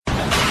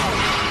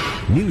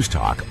News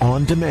Talk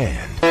on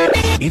demand.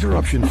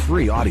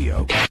 Interruption-free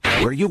audio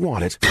where you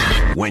want it,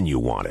 when you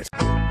want it.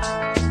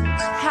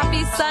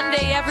 Happy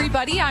Sunday,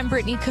 everybody. I'm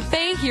Brittany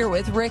Cafe here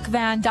with Rick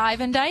Van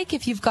Dyke.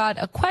 If you've got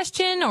a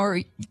question, or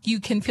you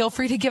can feel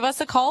free to give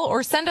us a call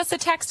or send us a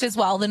text as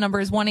well. The number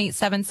is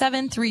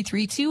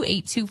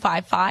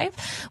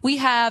 1-877-332-8255. We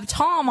have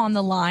Tom on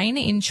the line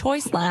in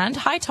Choiceland.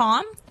 Hi,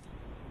 Tom.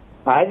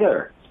 Hi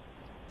there.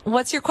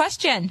 What's your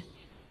question?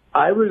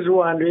 I was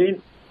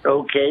wondering,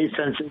 okay,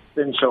 since it's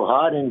been so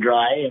hot and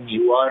dry and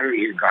you water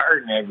your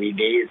garden every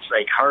day, it's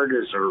like hard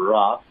as a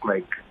rock.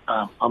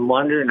 I'm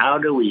wondering, how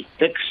do we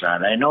fix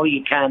that? I know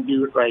you can't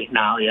do it right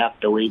now. You have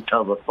to wait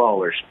till the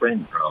fall or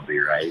spring, probably,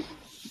 right?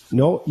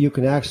 No, you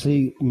can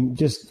actually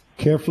just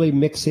carefully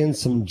mix in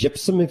some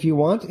gypsum if you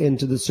want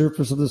into the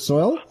surface of the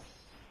soil.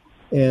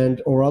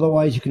 Or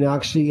otherwise you can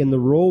actually, in the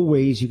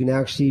rollways, you can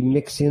actually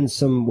mix in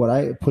some, what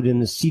I put in,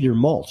 the cedar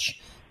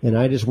mulch. And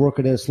I just work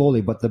it in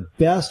slowly. But the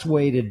best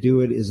way to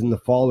do it is in the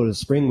fall or the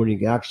spring, when you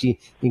can actually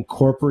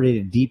incorporate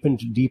it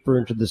deeper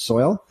into the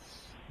soil.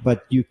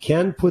 But you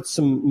can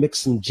mix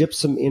some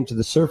gypsum into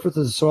the surface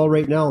of the soil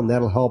right now, and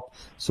that'll help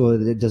so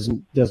that it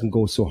doesn't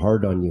go so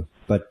hard on you.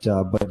 But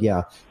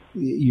yeah,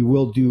 you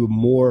will do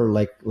more,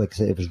 like I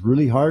said, if it's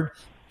really hard,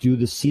 do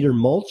the cedar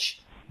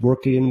mulch,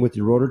 work it in with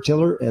your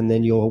rototiller, and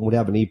then you won't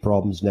have any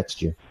problems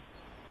next year.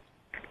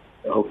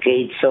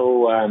 Okay,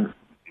 so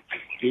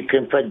you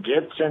can put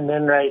gypsum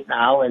in right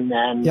now, and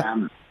then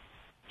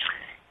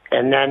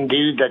and then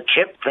do the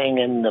chip thing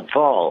in the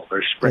fall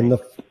or spring.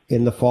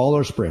 In the fall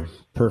or spring,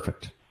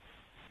 perfect.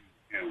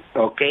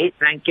 Okay,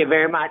 thank you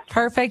very much.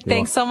 Perfect.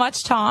 Thanks so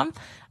much, Tom.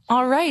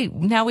 All right,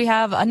 now we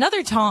have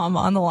another Tom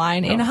on the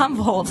line in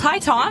Humboldt. Hi,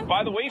 Tom.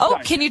 By the way,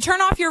 can you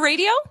turn off your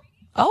radio?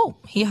 Oh,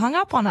 he hung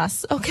up on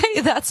us.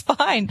 Okay, that's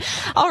fine.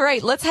 All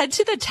right, let's head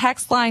to the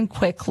text line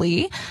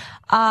quickly.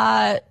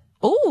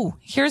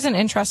 Here's an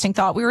interesting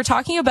thought. We were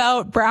talking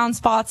about brown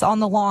spots on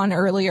the lawn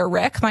earlier,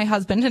 Rick. My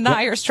husband and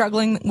I are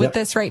struggling with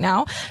this right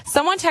now.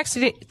 Someone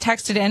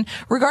texted in,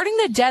 regarding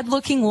the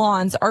dead-looking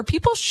lawns, are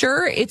people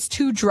sure it's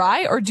too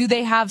dry, or do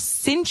they have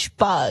cinch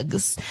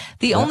bugs?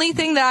 The only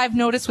thing that I've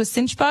noticed with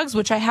cinch bugs,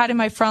 which I had in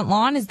my front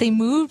lawn, is they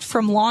moved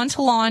from lawn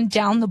to lawn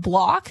down the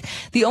block.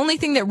 The only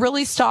thing that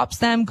really stops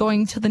them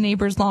going to the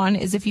neighbor's lawn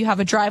is if you have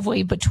a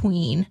driveway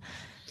between.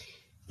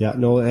 Yeah,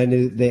 no,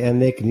 and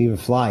they can even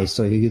fly,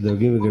 so they're even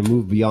going to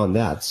move beyond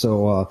that.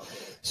 So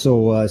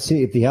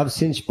if you have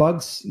cinch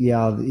bugs,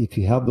 if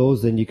you have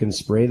those, then you can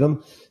spray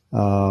them.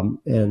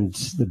 And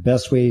the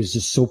best way is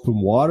just soap and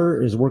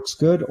water works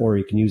good, or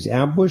you can use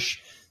ambush.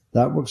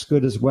 That works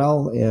good as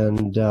well.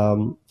 And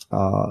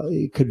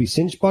it could be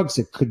cinch bugs,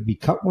 it could be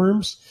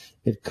cutworms,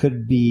 it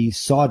could be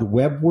sod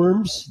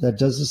webworms. That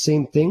does the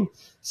same thing,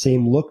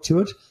 same look to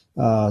it.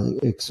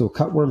 So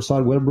cutworms,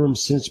 sod webworms,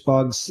 cinch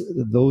bugs,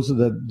 those are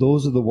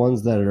the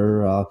ones that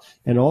are,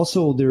 and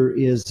also there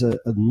is a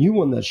new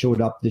one that showed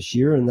up this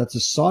year, and that's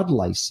a sod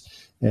lice.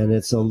 And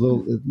it's a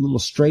little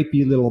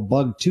stripy little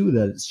bug too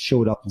that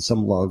showed up in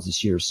some lawns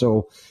this year.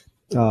 So,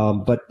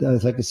 but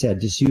like I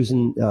said, just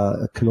using,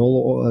 a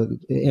canola oil,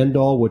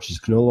 Endol, which is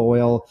canola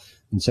oil,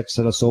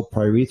 insecticidal soap,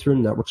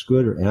 pyrethrin, that works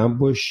good, or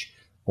ambush,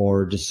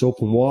 or just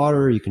soap and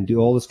water. You can do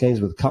all those kinds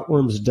with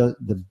cutworms.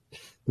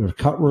 The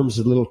cutworms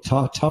are a little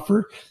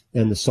tougher,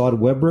 and the sod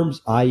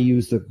webworms, I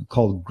use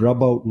called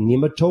grub out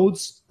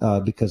nematodes,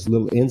 because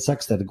little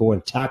insects that go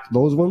and attack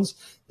those ones,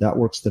 that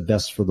works the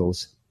best for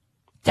those.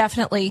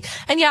 Definitely.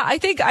 And yeah,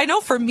 I know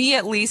for me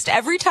at least,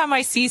 every time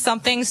I see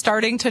something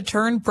starting to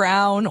turn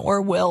brown or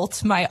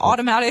wilt, my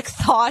automatic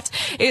thought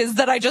is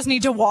that I just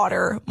need to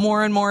water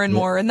more and more and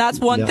more. And that's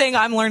one thing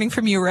I'm learning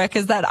from you, Rick,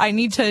 is that I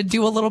need to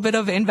do a little bit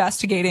of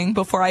investigating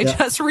before I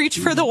just reach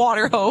for the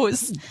water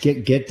hose.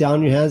 Get down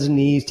on your hands and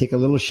knees, take a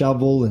little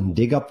shovel and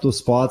dig up those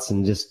spots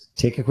and just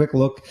take a quick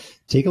look.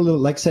 Take a little,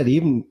 like I said,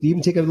 even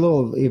take a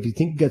little, if you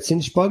think you got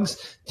cinch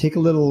bugs, take a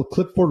little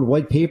clipboard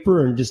white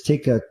paper and just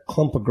take a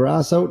clump of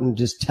grass out and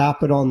just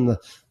tap it on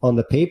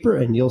the paper,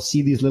 and you'll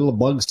see these little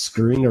bugs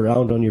scurrying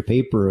around on your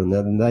paper, and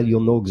then that you'll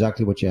know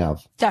exactly what you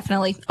have.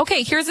 Definitely.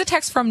 Okay, here's a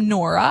text from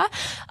Nora.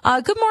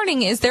 Good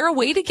morning. Is there a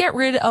way to get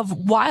rid of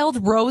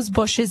wild rose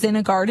bushes in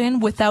a garden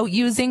without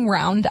using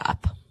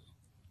Roundup?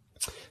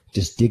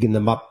 Just digging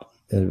them up.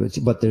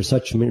 But there's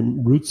such a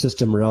root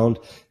system around,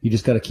 you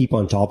just got to keep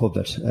on top of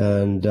it.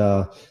 And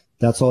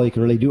that's all you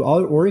can really do.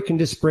 Or you can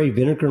just spray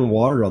vinegar and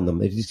water on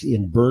them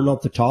and burn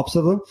up the tops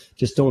of them.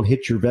 Just don't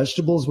hit your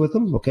vegetables with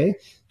them, okay?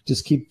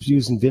 Just keep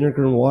using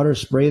vinegar and water,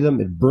 spray them.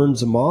 It burns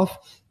them off.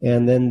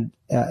 And then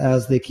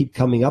as they keep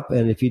coming up,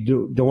 and if you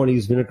don't want to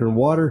use vinegar and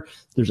water,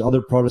 there's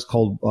other products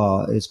called,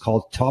 it's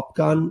called Top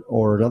Gun,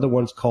 or another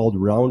one's called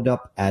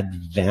Roundup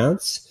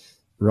Advance.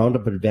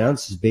 Roundup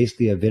Advance is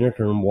basically a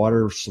vinegar and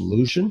water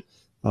solution.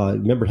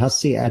 Remember, it has to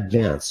say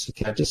advance. You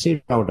can't just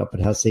say Roundup. It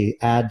has to say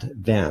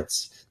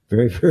advance.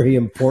 Very, very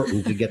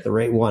important to get the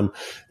right one.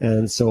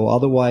 And so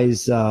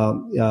otherwise,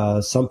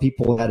 some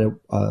people had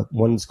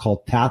one's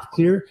called Path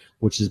Clear,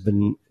 which has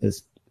been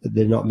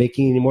they're not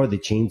making anymore. They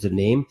changed the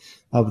name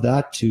of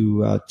that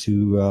to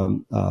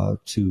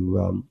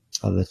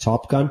the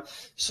Top Gun.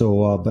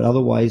 So, but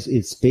otherwise,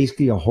 it's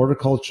basically a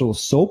horticultural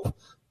soap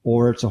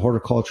or it's a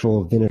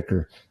horticultural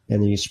vinegar,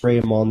 and then you spray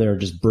them on there. It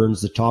just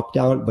burns the top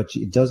down, but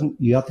it doesn't.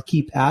 You have to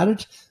keep at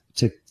it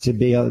to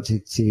be able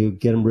to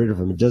get them rid of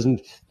them. It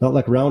doesn't, not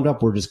like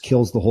Roundup where it just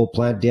kills the whole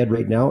plant dead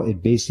right now.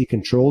 It basically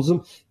controls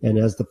them, and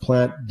as the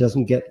plant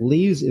doesn't get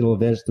leaves,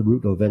 the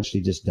root will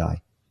eventually just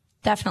die.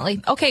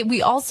 Definitely. Okay,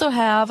 we also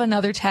have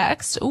another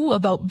text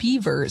about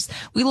beavers.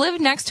 We live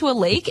next to a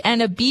lake,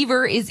 and a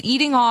beaver is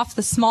eating off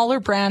the smaller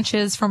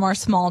branches from our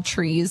small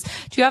trees.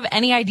 Do you have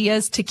any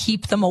ideas to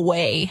keep them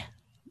away?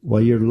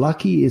 Well, you're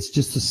lucky it's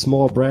just the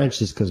small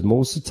branches, because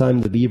most of the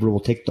time the beaver will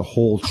take the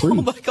whole tree.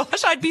 Oh my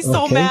gosh, I'd be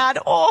so mad.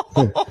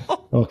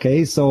 Oh.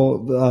 Okay,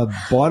 so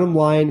bottom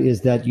line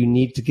is that you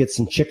need to get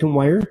some chicken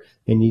wire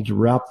and you need to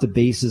wrap the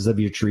bases of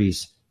your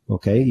trees.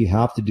 Okay, you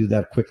have to do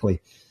that quickly,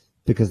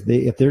 because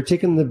if they're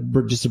taking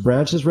just the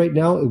branches right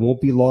now, it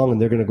won't be long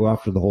and they're going to go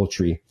after the whole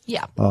tree.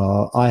 Yeah.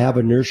 I have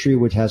a nursery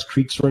which has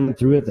creeks running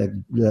through it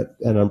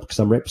because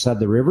I'm right beside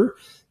the river,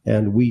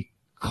 and we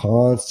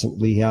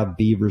constantly have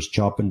beavers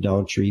chopping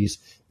down trees,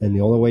 and the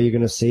only way you're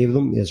going to save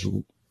them is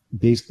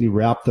basically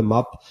wrap them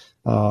up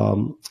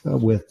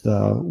with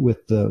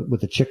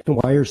the chicken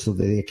wire so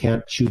that they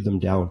can't chew them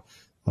down.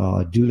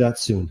 Do that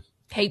soon.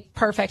 Okay,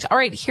 perfect. All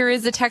right, here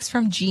is a text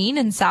from Jean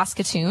in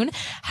Saskatoon.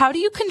 How do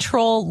you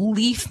control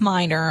leaf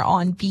miner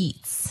on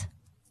beets?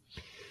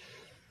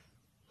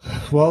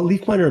 Well,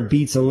 leaf miner on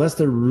beets, unless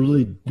they're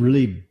really,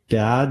 really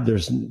bad,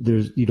 there's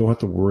you don't have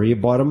to worry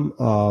about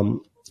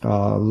them.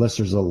 Unless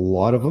there's a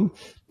lot of them,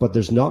 but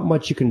there's not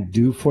much you can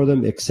do for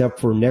them except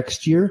for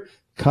next year,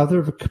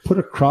 put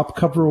a crop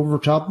cover over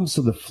top them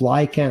so the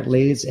fly can't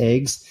lay its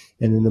eggs,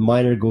 and then the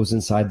miner goes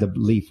inside the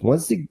leaf.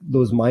 Once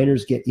those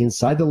miners get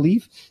inside the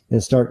leaf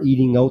and start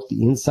eating out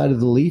the inside of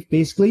the leaf,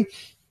 basically,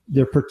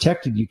 they're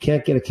protected. You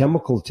can't get a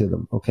chemical to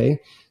them, okay?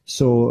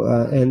 So,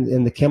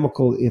 and the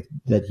chemical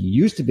that you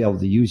used to be able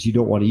to use, you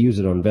don't want to use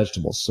it on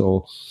vegetables.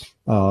 So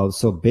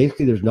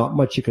basically there's not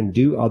much you can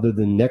do other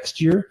than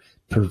next year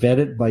prevent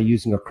it by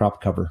using a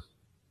crop cover.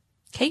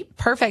 Okay,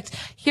 perfect.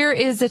 Here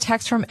is a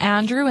text from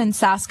Andrew in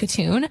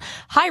Saskatoon.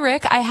 Hi,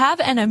 Rick. I have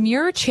an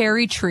Amur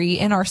cherry tree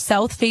in our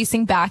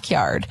south-facing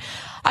backyard.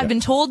 I've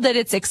been told that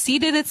it's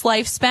exceeded its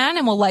lifespan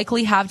and will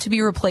likely have to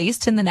be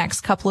replaced in the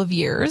next couple of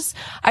years.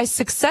 I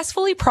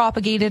successfully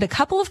propagated a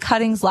couple of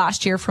cuttings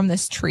last year from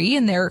this tree,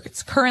 and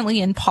it's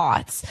currently in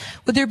pots.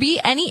 Would there be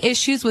any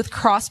issues with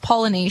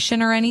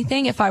cross-pollination or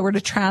anything if I were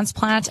to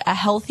transplant a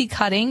healthy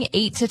cutting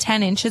 8 to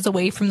 10 inches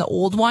away from the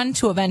old one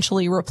to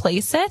eventually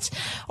replace it?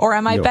 Or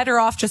am I better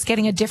off just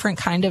getting a different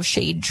kind of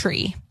shade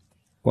tree?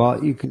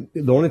 Well,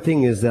 the only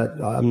thing is that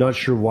I'm not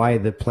sure why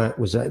the plant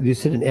was, you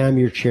said an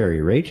Amur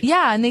cherry, right?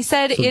 Yeah. And they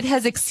said it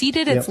has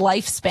exceeded its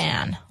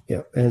lifespan.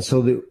 Yeah. And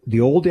so the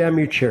old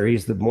Amur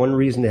cherries, the one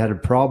reason they had a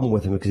problem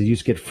with them because they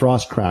used to get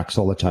frost cracks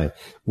all the time,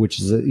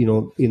 which is,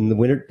 in the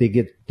winter, they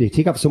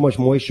take up so much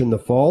moisture in the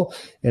fall.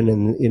 And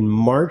in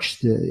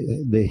March,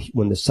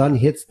 when the sun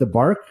hits the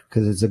bark,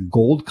 because it's a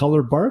gold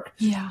colored bark,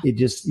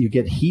 you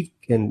get heat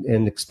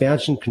and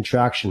expansion,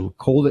 contraction,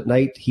 cold at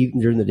night, heat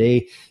during the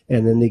day,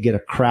 and then they get a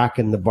crack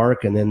in the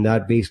bark, and then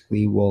that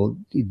basically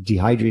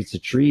dehydrates the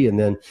tree, and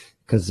then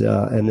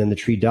the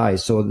tree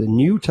dies. So the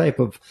new type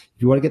of,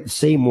 if you want to get the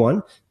same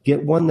one,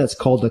 get one that's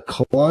called a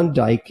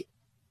Klondike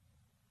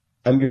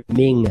Amur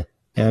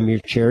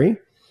cherry,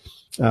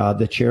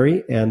 the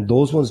cherry, and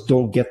those ones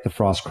don't get the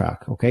frost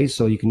crack. Okay,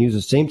 so you can use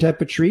the same type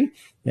of tree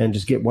and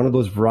just get one of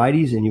those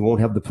varieties, and you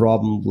won't have the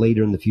problem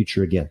later in the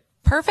future again.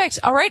 Perfect.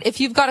 All right. If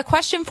you've got a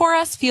question for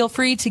us, feel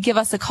free to give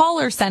us a call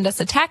or send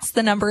us a text.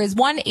 The number is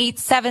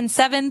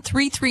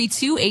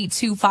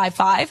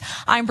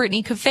 1-877-332-8255. I'm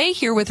Brittany Cafe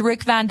here with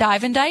Rick Van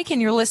Dyke,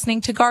 and you're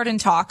listening to Garden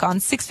Talk on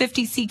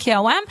 650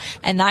 CKOM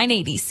and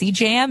 980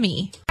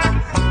 CJME.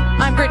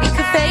 I'm Brittany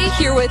Cafe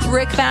here with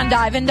Rick Van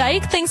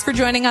Dyke. Thanks for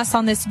joining us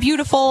on this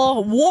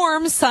beautiful,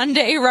 warm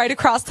Sunday right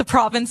across the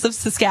province of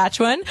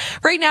Saskatchewan.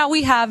 Right now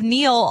we have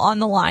Neil on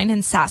the line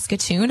in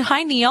Saskatoon.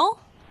 Hi, Neil.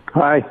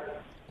 Hi.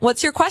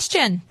 What's your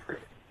question?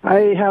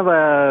 I have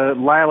a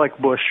lilac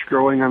bush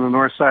growing on the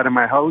north side of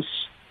my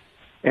house,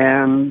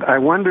 and I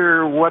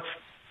wonder what's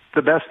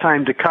the best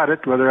time to cut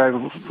it, whether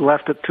I've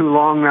left it too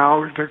long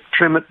now to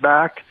trim it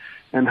back,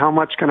 and how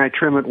much can I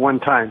trim it one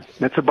time?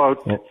 It's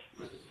about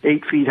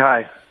 8 feet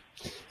high.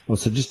 Well,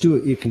 so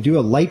you can do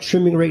a light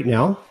trimming right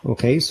now.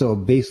 Okay. So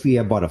basically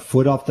about a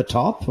foot off the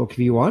top, if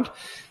you want,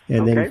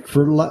 and then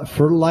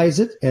fertilize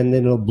it, and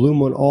then it'll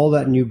bloom on all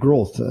that new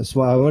growth. So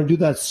I want to do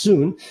that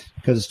soon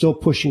because it's still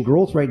pushing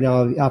growth right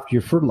now after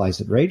you fertilize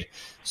it, right?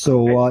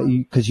 So,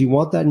 because you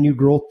want that new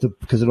growth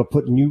because it'll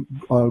put new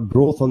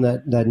growth on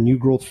that new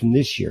growth from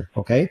this year.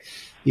 Okay.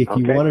 If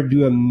you want to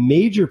do a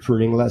major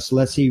pruning, let's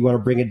say you want to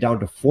bring it down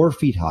to 4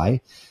 feet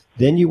high,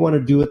 then you want to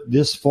do it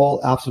this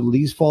fall after the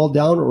leaves fall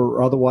down,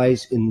 or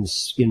otherwise in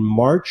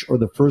March or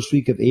the first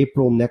week of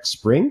April next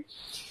spring.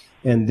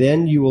 And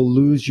then you will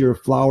lose your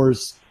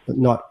flowers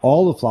not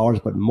all the flowers,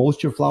 but most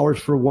of your flowers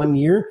for 1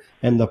 year,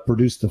 and they'll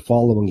produce the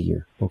following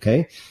year.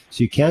 Okay.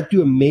 So you can't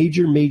do a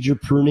major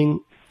pruning,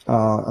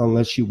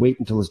 unless you wait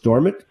until it's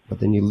dormant, but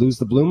then you lose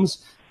the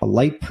blooms. A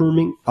light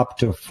pruning up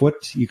to a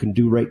foot you can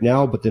do right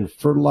now, but then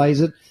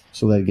fertilize it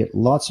so that you get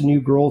lots of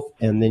new growth,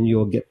 and then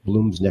you'll get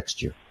blooms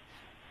next year.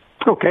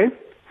 Okay.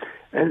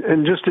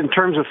 And just in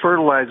terms of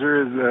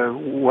fertilizer,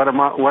 what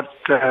amount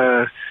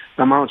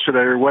should I,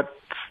 or what's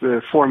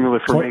the formula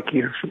for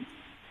making it?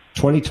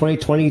 20, 20,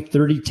 20,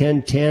 30,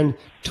 10, 10,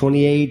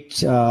 28,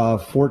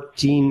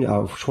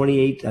 14,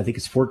 28, I think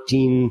it's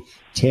 14,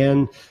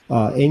 10,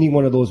 any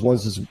one of those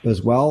ones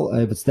as well.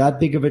 If it's that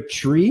big of a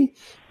tree,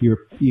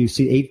 you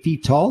see 8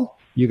 feet tall,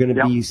 you're going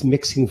to be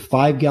mixing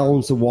 5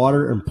 gallons of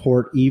water and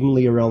pour it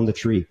evenly around the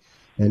tree.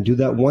 And do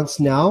that once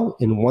now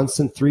and once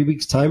in 3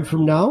 weeks time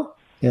from now.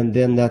 And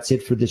then that's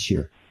it for this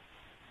year.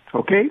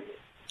 Okay.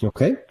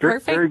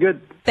 Perfect. Very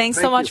good. Thanks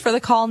so much for the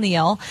call,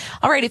 Neil.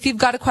 All right. If you've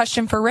got a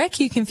question for Rick,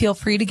 you can feel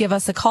free to give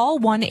us a call,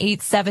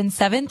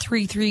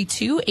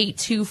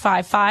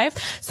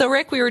 1-877-332-8255. So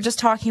Rick, we were just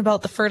talking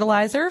about the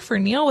fertilizer for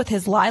Neil with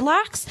his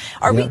lilacs.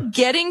 Are we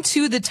getting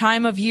to the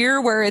time of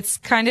year where it's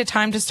kind of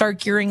time to start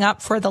gearing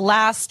up for the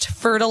last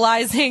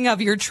fertilizing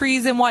of your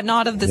trees and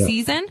whatnot of the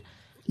season?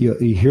 You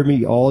hear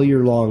me all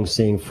year long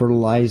saying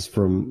fertilize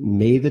from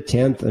May the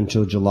 10th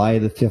until July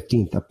the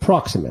 15th,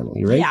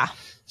 approximately, right? Yeah.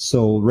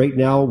 So right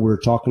now we're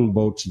talking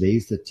about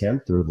today's the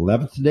 10th or the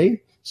 11th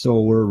today.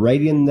 So we're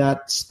right in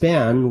that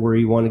span where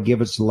you want to give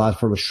us the last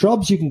fertilizer.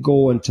 Shrubs, you can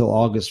go until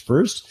August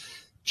 1st.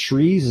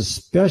 Trees,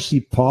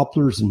 especially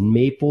poplars and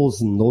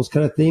maples and those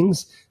kind of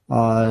things,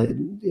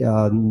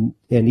 and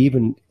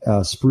even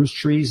spruce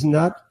trees and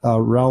that,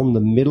 around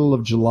the middle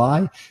of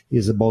July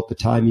is about the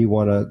time you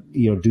want to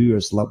do your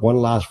one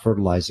last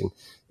fertilizing.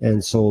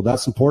 And so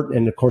that's important.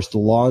 And of course the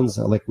lawns,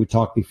 like we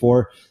talked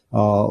before,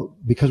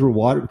 because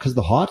of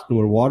the hot and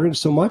we're watering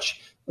so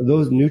much,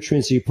 those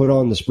nutrients you put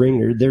on in the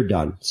spring, they're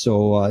done.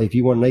 So if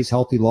you want a nice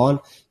healthy lawn,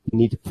 you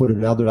need to put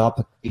another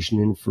application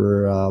in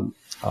for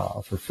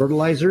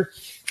fertilizer.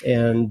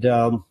 And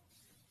other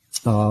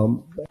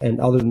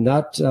than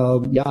that,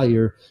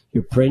 your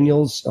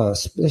perennials,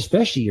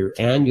 especially your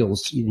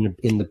annuals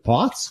in the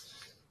pots,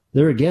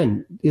 there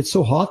again, it's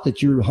so hot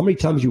that how many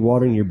times you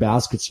watering your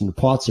baskets and your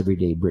pots every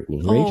day, Brittany,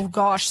 right? Oh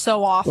gosh,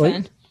 so often.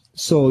 Right?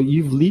 So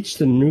you've leached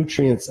the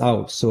nutrients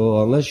out.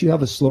 So unless you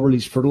have a slow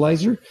release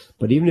fertilizer,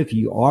 but even if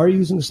you are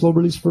using a slow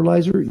release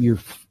fertilizer,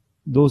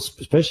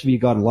 especially if you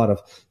got a lot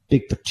of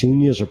big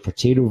petunias or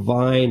potato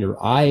vine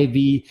or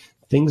ivy,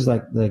 things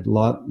like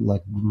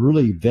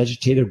really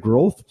vegetative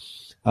growth,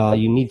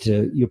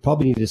 you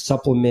probably need to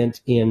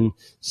supplement in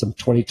some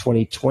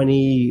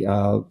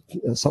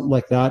 20-20-20, something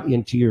like that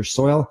into your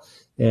soil,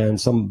 and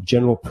some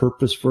general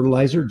purpose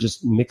fertilizer.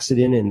 Just mix it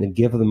in and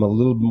give them a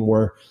little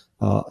more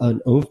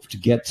an oomph to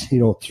get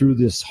through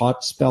this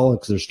hot spell,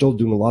 because they're still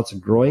doing lots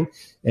of growing,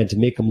 and to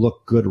make them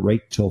look good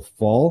right till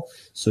fall.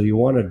 So you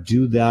want to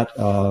do that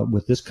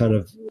with this kind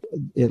of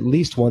at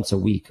least once a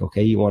week.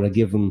 Okay, you want to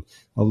give them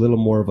a little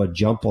more of a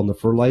jump on the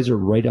fertilizer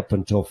right up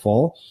until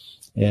fall.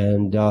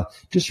 And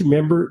just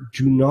remember,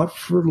 do not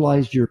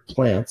fertilize your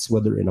plants,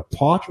 whether in a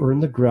pot or in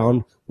the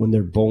ground, when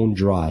they're bone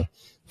dry.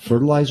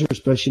 Fertilizer,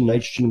 especially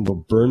nitrogen, will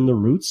burn the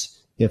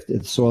roots if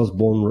the soil is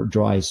bone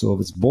dry. So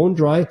if it's bone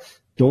dry,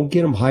 don't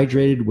get them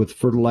hydrated with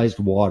fertilized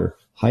water.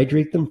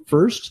 Hydrate them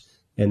first,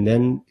 and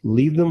then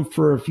leave them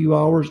for a few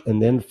hours, and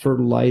then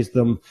fertilize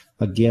them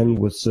again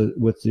with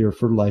your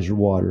fertilizer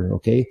water.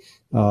 Okay,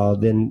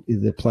 then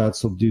the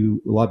plants will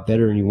do a lot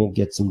better, and you won't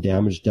get some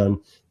damage done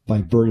by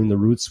burning the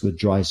roots with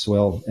dry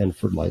soil and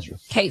fertilizer.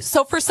 Okay,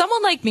 so for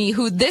someone like me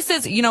who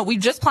we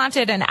just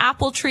planted an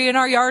apple tree in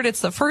our yard.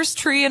 It's the first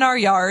tree in our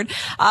yard.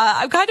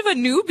 I'm kind of a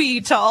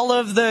newbie to all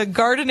of the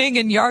gardening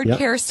and yard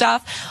care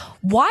stuff.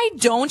 Why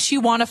don't you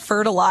want to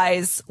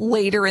fertilize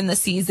later in the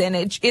season?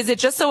 Is it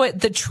just so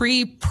the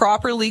tree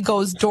properly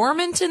goes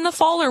dormant in the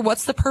fall, or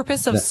what's the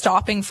purpose of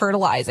stopping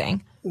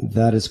fertilizing?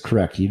 That is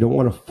correct. You don't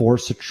want to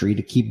force a tree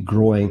to keep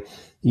growing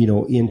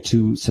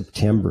into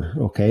September.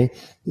 Okay.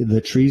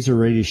 The trees are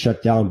ready to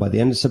shut down. By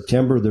the end of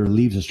September, their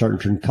leaves are starting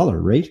to turn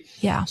color, right?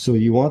 Yeah. So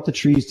you want the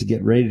trees to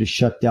get ready to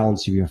shut down.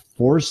 So you're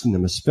forcing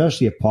them,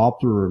 especially a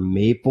poplar or a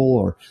maple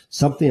or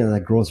something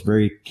that grows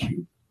very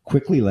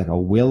quickly, like a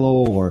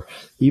willow or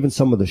even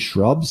some of the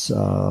shrubs.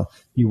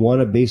 You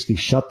want to basically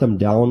shut them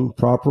down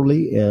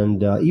properly.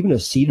 And even a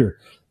cedar,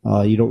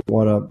 you don't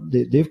want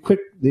to,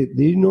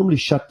 they normally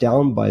shut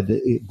down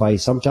by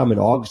sometime in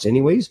August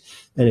anyways.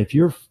 And if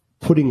you're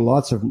putting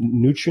lots of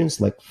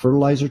nutrients like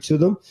fertilizer to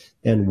them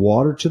and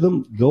water to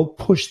them, they'll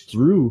push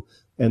through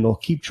and they'll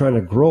keep trying to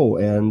grow.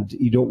 And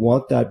you don't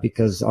want that,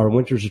 because our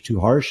winters are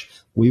too harsh.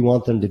 We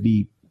want them to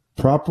be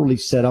properly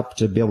set up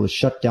to be able to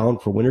shut down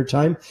for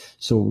wintertime.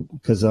 So,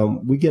 because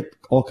we get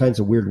all kinds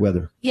of weird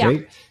weather,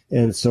 right?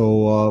 And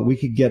so we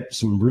could get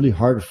some really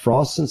hard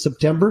frosts in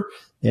September.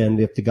 And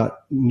if they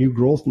got new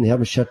growth and they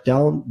haven't shut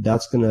down,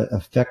 that's going to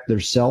affect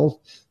their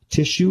cell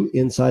tissue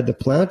inside the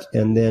plant,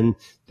 and then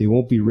they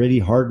won't be ready,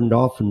 hardened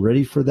off and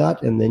ready for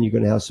that. And then you're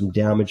going to have some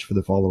damage for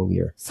the following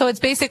year. So it's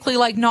basically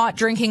like not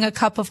drinking a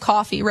cup of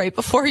coffee right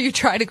before you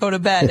try to go to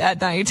bed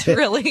at night,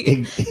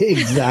 really.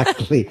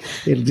 Exactly.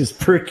 It'll just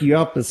perk you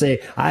up and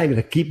say, I'm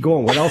going to keep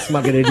going. What else am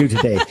I going to do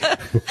today?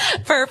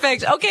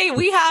 Perfect. Okay,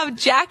 we have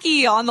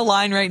Jackie on the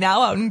line right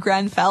now out in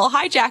Grenfell.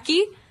 Hi,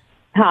 Jackie.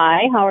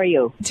 Hi, how are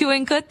you?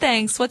 Doing good,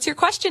 thanks. What's your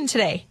question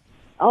today?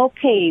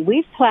 Okay,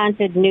 we've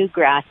planted new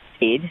grass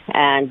seed,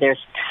 and there's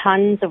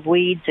tons of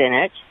weeds in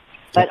it,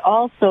 but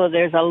also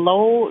there's a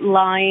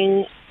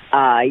low-lying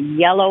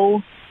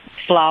yellow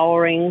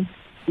flowering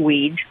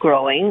weed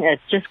growing.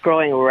 It's just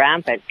growing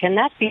rampant. Can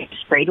that be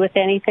sprayed with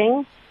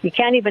anything? You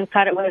can't even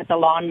cut it with a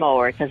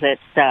lawnmower because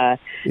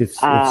it's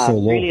so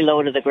low. Really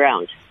low to the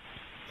ground.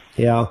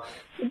 Yeah.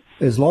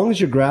 As long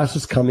as your grass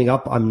is coming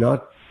up, I'm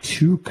not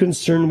too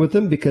concerned with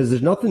them because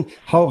there's nothing.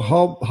 How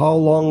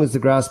long has the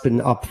grass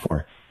been up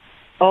for?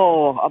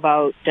 Oh,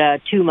 about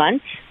 2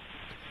 months.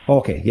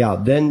 Okay, yeah.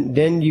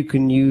 Then you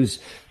can use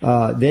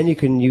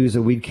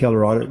a weed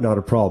killer on it, not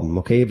a problem.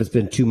 Okay, if it's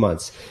been 2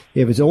 months.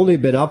 If it's only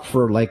been up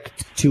for like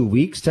 2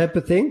 weeks type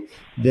of thing,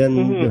 then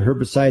the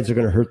herbicides are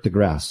going to hurt the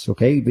grass.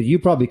 Okay, but you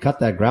probably cut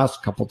that grass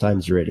a couple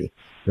times already,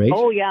 right?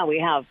 Oh yeah, we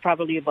have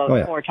probably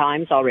about 4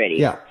 times already.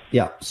 Yeah.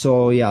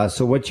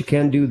 So what you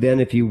can do then,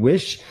 if you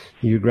wish,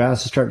 your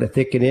grass is starting to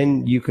thicken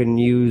in, you can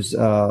use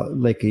a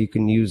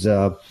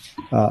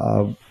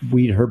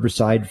weed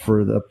herbicide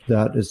for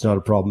that. It's not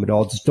a problem at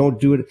all. Just don't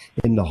do it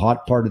in the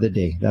hot part of the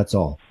day. That's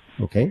all.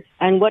 Okay.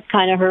 And what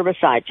kind of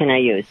herbicide can I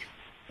use?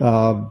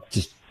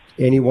 Just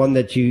anyone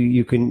that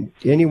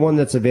anyone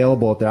that's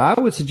available out there. I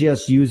would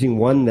suggest using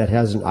one that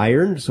has an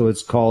iron. So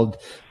it's called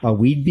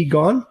Weed B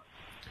Gon.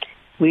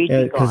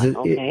 Because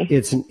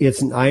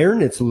it's an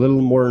iron. It's a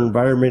little more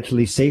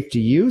environmentally safe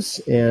to use,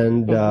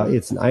 and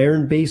it's an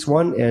iron-based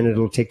one, and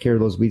it'll take care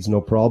of those weeds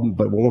no problem,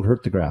 but won't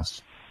hurt the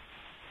grass.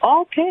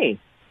 Okay.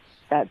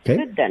 That's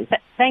good then.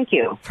 Thank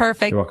you.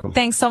 Perfect. You're welcome.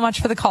 Thanks so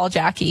much for the call,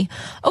 Jackie.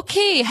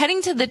 Okay,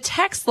 heading to the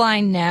text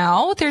line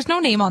now. There's no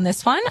name on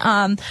this one,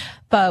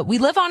 but we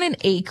live on an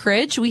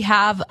acreage. We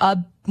have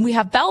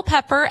bell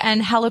pepper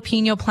and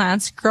jalapeno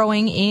plants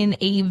growing in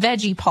a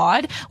veggie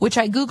pod, which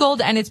I Googled,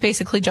 and it's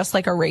basically just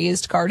like a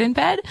raised garden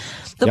bed.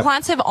 The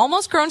plants have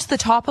almost grown to the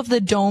top of the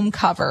dome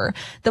cover.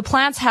 The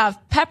plants have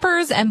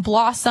peppers and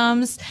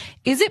blossoms.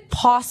 Is it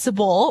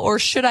possible, or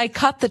should I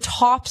cut the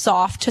tops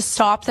off to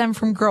stop them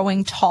from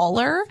growing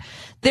taller?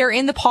 They're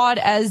in the pod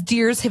as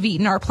deers have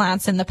eaten our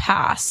plants in the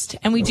past,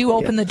 and we do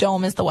open the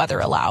dome as the weather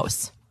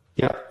allows.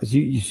 Yeah, so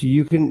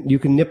you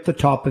can nip the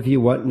top if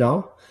you want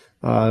now.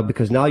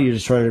 Because now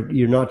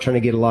you're not trying to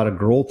get a lot of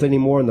growth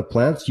anymore in the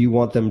plants. You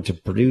want them to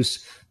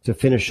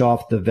finish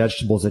off the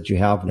vegetables that you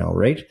have now,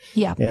 right?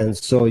 Yeah. And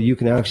so you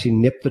can actually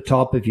nip the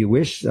top if you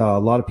wish. A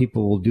lot of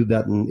people will do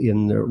that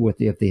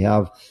if they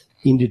have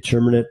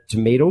indeterminate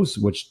tomatoes,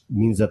 which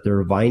means that they're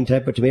a vine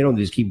type of tomato and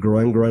they just keep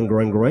growing.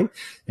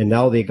 And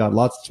now they got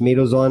lots of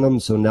tomatoes on them.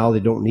 So now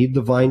they don't need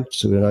the vine.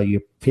 So now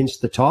you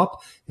pinch the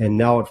top and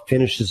now it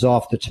finishes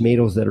off the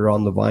tomatoes that are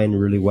on the vine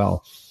really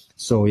well.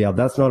 So yeah,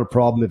 that's not a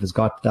problem. If it's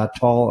got that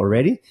tall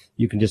already,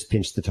 you can just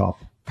pinch the top.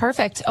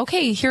 Perfect.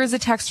 Okay, here's a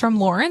text from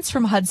Lawrence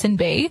from Hudson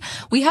Bay.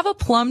 We have a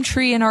plum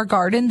tree in our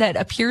garden that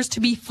appears to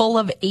be full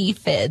of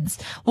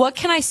aphids. What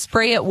can I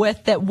spray it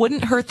with that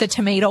wouldn't hurt the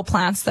tomato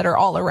plants that are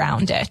all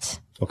around it?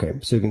 Okay,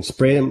 so you can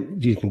spray them.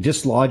 You can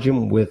dislodge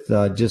them with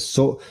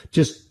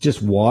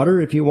just water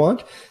if you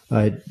want.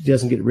 It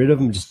doesn't get rid of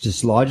them; just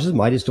dislodges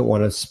them. I just don't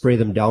want to spray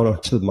them down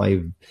onto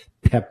my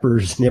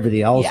peppers and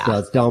everything else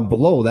that's down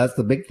below. That's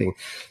the big thing.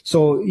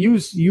 So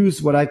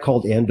use what I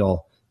called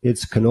Endol.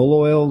 It's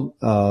canola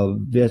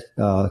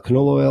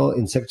oil,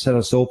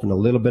 insecticidal soap, and a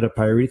little bit of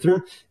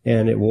pyrethrin,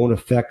 and it won't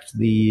affect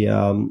the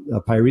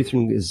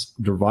pyrethrin is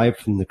derived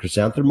from the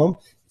chrysanthemum.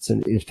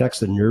 It affects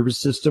the nervous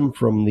system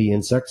from the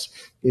insects.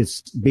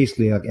 It's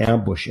basically like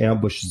ambush.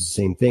 Ambush is the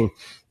same thing.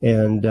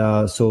 And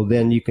so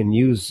then you can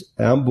use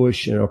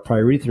ambush and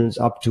pyrethrins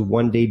up to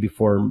 1 day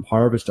before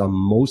harvest on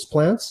most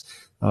plants.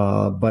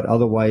 But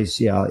otherwise,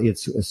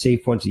 it's a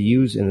safe one to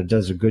use, and it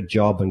does a good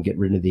job on getting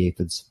rid of the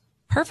aphids.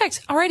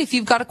 Perfect. All right. If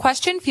you've got a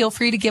question, feel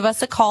free to give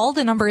us a call.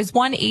 The number is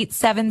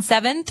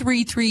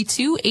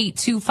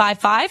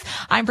 1-877-332-8255.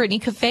 I'm Brittany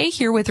Cafe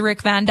here with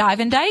Rick Van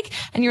Dyke,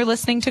 and you're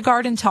listening to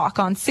Garden Talk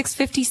on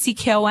 650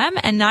 CKOM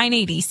and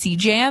 980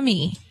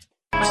 CJME.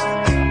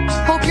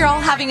 Hope you're all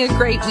having a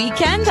great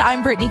weekend.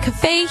 I'm Brittany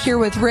Cafe here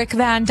with Rick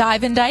Van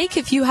Dyke.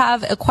 If you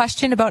have a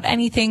question about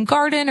anything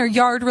garden or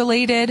yard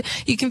related,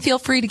 you can feel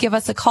free to give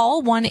us a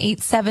call,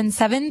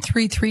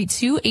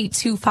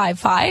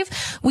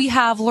 1-877-332-8255. We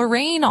have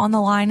Lorraine on the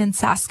line in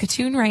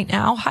Saskatoon right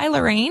now. Hi,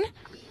 Lorraine.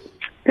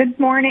 Good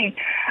morning.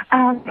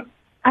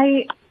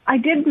 I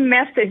did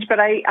message, but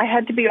I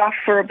had to be off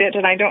for a bit,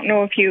 and I don't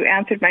know if you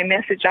answered my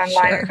message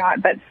online or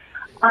not, but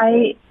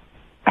I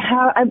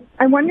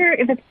wonder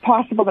if it's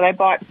possible that I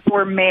bought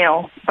 4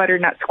 male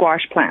butternut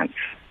squash plants.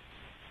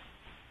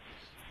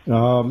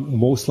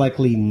 Most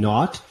likely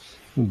not.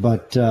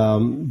 But a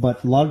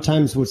lot of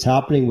times what's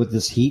happening with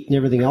this heat and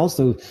everything else,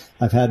 though,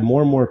 I've had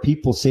more and more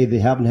people say they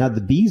haven't had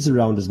the bees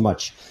around as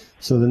much.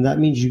 So then that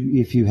means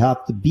if you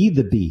have to be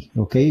the bee,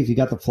 okay, if you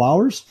got the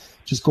flowers,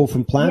 just go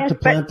from plant to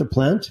plant to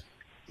plant.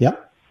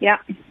 Yep. Yeah.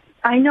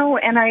 I know,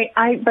 and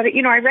but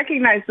I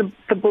recognize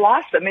the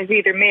blossom is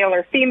either male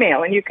or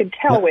female, and you can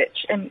tell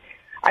which. And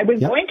I was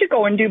going to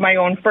go and do my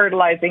own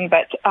fertilizing,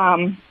 but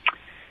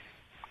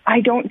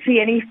I don't see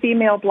any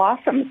female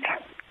blossoms.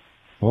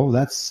 Oh,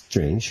 that's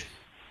strange.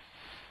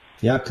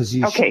 Yeah, because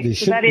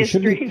that is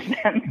strange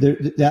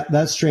then.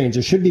 That's strange.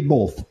 There should be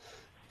both,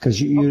 because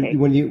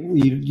when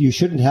you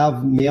shouldn't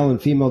have male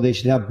and female. They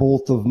should have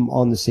both of them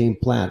on the same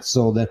plant,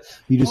 so that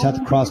you just have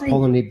to cross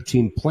pollinate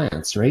between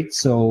plants, right?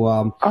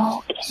 So,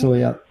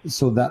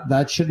 so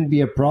that shouldn't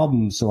be a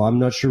problem. So I'm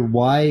not sure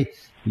why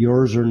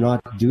yours are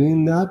not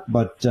doing that,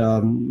 but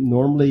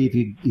normally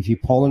if you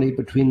pollinate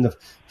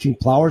between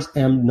flowers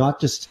and not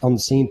just on the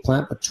same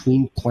plant,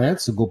 between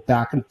plants, so go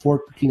back and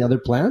forth between other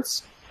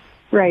plants.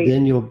 Right.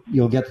 Then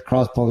you'll get the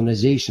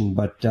cross-pollination.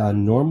 But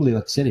normally,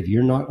 like I said, if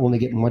you're not only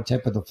getting one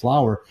type of the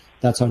flower,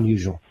 that's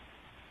unusual.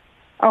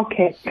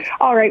 Okay.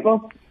 All right.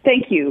 Well,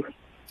 thank you.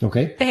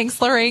 Okay.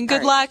 Thanks, Lorraine.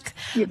 Good luck.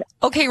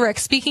 Okay, Rick,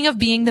 speaking of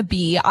being the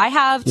bee, I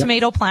have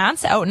tomato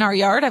plants out in our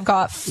yard. I've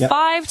got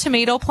 5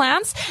 tomato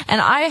plants, and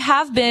I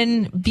have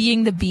been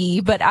being the bee.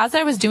 But as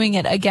I was doing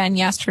it again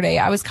yesterday,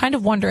 I was kind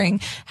of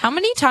wondering, how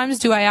many times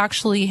do I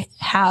actually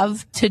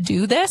have to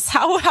do this?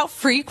 How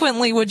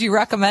frequently would you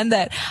recommend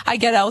that I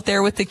get out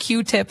there with the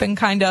Q-tip and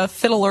kind of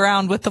fiddle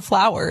around with the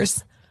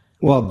flowers?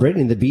 Well,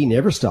 Brittany, the bee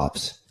never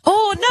stops.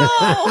 Oh,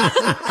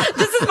 no.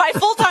 This is my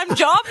full-time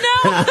job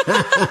now?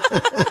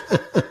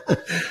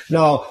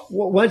 No,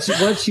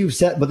 once you've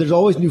set, but there's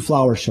always new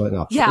flowers showing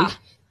up. Yeah. Right?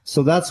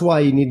 So that's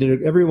why you need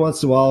to, every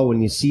once in a while,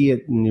 when you see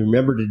it and you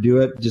remember to do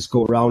it, just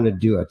go around and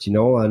do it,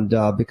 and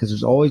because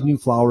there's always new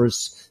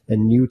flowers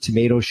and new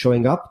tomatoes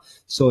showing up.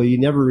 So you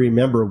never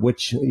remember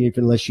which,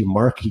 even unless you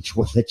mark each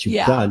one that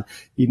you've done,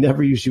 you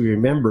never usually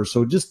remember.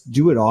 So just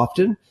do it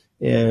often.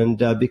 And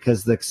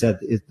because, like I said,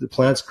 the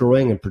plant's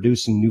growing and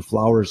producing new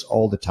flowers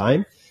all the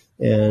time,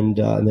 and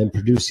then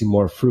producing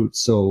more fruit.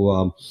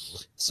 So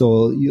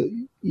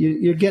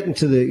you're getting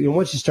to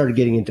once you started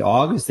getting into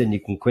August, then you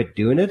can quit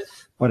doing it.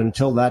 But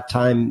until that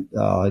time,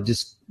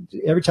 just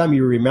every time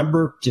you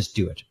remember, just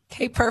do it.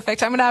 Okay,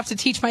 perfect. I'm going to have to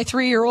teach my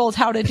 3-year-old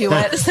how to do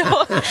it. So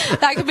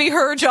that could be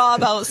her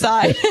job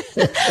outside.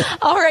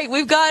 All right.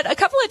 We've got a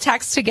couple of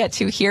texts to get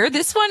to here.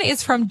 This one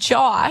is from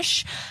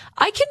Josh.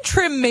 I can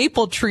trim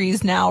maple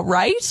trees now,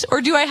 right? Or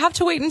do I have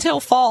to wait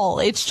until fall?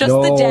 It's just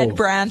the dead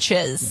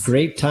branches.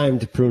 Great time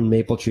to prune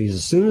maple trees.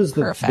 As soon as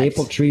the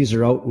maple trees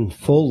are out in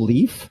full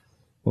leaf,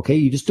 okay,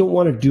 you just don't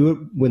want to do it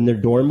when they're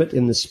dormant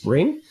in the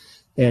spring.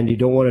 And you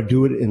don't want to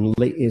do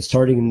it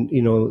starting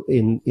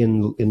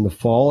in the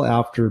fall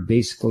after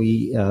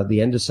basically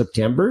the end of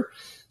September.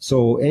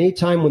 So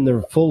anytime when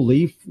they're full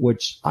leaf,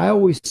 which I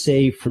always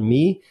say from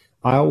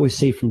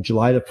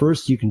July the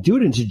 1st, you can do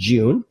it into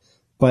June,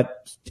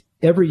 but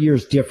every year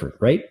is different,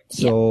 right?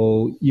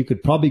 So you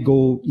could probably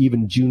go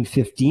even June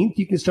 15th.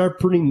 You can start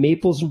pruning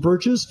maples and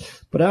birches,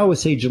 but I always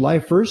say July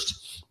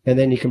 1st. And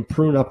then you can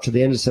prune up to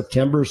the end of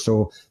September.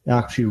 So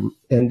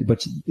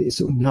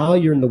so now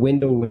you're in the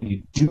window when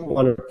you do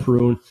want to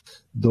prune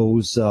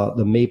those,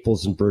 the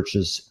maples and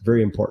birches.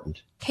 Very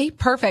important. Okay,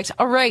 perfect.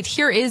 All right.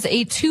 Here is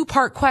a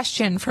 2-part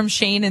question from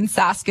Shane in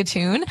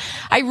Saskatoon.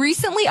 I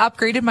recently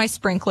upgraded my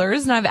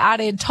sprinklers and I've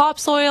added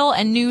topsoil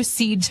and new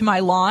seed to my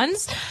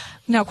lawns.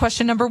 Now,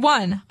 question number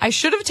 1, I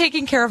should have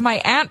taken care of my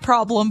ant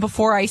problem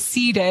before I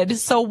seeded.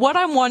 So what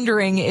I'm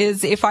wondering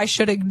is if I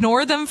should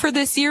ignore them for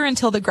this year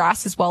until the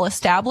grass is well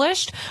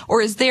established,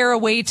 or is there a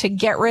way to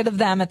get rid of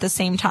them at the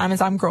same time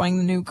as I'm growing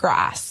the new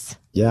grass?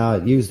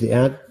 Yeah, use the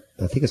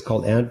I think it's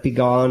called Ant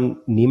Begone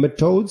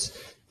nematodes.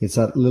 It's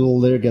that little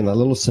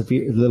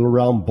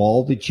round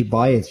ball that you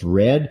buy. It's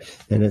red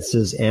and it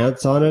says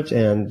ants on it.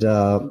 And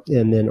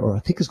I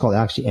think it's called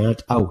actually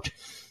Ant Out.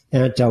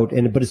 But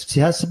it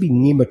has to be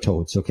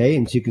nematodes, okay?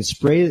 And so you can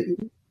spray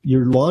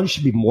your lawn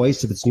should be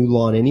moist if it's new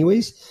lawn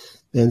anyways.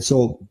 And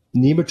so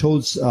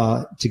nematodes,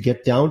 to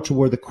get down to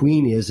where the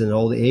queen is and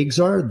all the eggs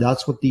are,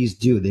 that's what these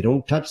do. They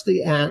don't touch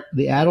the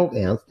adult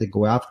ants. They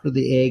go after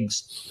the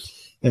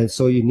eggs. And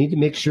so you need to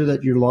make sure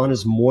that your lawn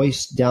is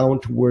moist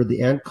down to where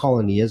the ant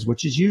colony is,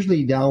 which is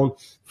usually down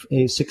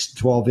 6 to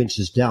 12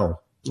 inches down.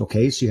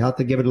 Okay. So you have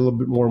to give it a little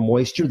bit more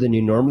moisture than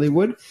you normally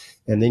would.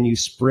 And then you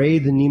spray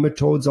the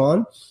nematodes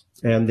on.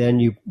 And then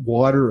you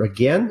water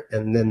again,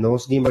 and then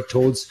those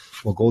nematodes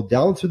will go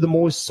down through the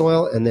moist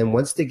soil. And then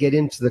once they get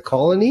into the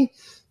colony,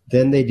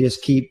 then they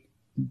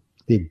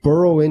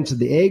burrow into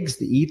the eggs,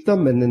 they eat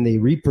them, and then they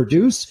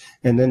reproduce.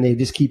 And then they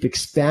just keep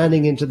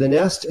expanding into the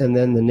nest. And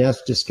then the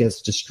nest just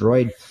gets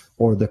destroyed,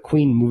 or the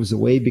queen moves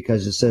away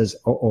because it says,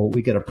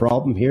 we got a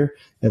problem here.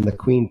 And the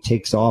queen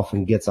takes off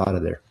and gets out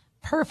of there.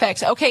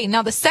 Perfect. Okay,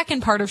 now the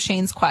second part of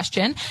Shane's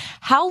question.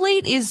 How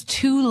late is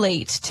too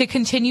late to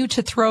continue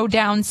to throw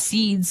down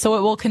seeds so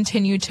it will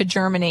continue to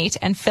germinate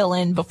and fill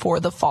in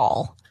before the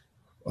fall?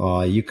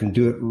 You can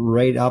do it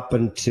right up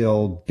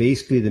until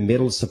basically the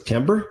middle of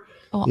September.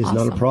 Is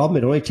not a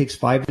problem. It only takes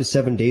 5 to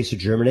 7 days to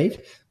germinate.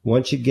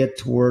 Once you get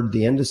toward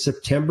the end of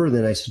September,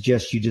 then I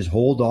suggest you just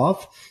hold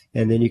off,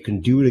 and then you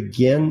can do it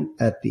again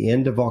at the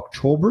end of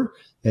October,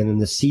 and then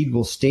the seed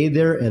will stay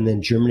there and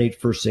then germinate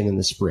first thing in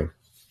the spring.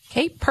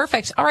 Okay,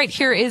 perfect. All right,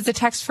 here is a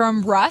text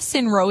from Russ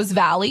in Rose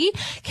Valley.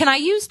 Can I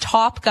use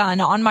Top Gun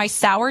on my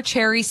sour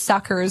cherry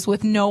suckers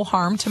with no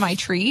harm to my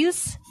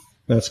trees?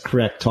 That's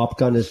correct. Top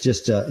Gun is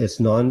just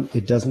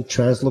it doesn't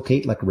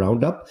translocate like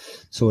Roundup,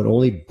 so it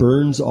only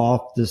burns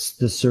off the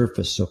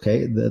surface.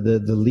 Okay,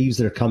 the leaves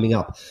that are coming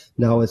up.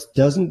 Now it's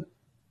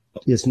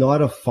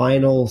not a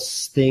final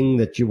thing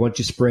that once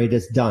you spray it,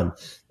 it's done.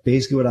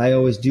 Basically, what I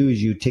always do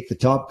is you take the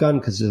Top Gun,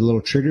 because it's a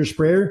little trigger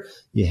sprayer,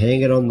 you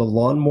hang it on the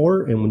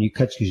lawnmower, and when you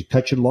cut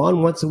your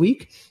lawn once a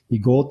week, you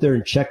go out there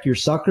and check your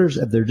suckers.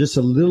 If they're just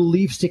a little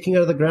leaf sticking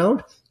out of the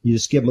ground, you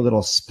just give them a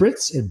little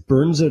spritz. It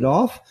burns it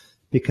off.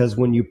 Because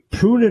when you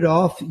prune it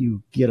off,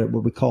 you get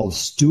what we call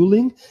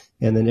stooling.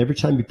 And then every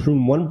time you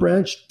prune one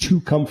branch,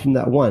 2 come from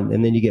that one.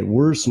 And then you get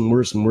worse and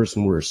worse and worse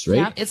and worse, right?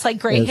 Yeah, it's like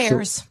gray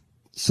hairs.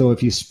 So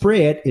if you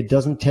spray it, it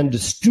doesn't tend to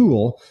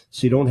stool.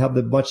 So you don't have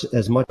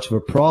as much of a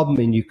problem,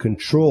 and you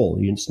control.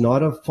 It's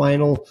not a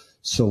final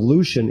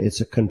solution. It's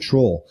a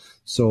control.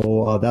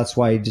 So that's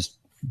why just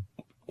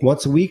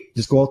once a week,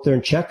 just go out there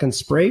and check and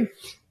spray.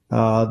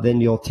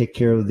 Then you'll take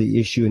care of the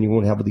issue, and you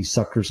won't have these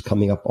suckers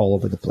coming up all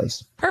over the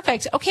place.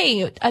 Perfect.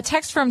 Okay. A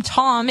text from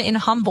Tom in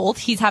Humboldt.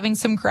 He's having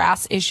some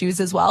grass issues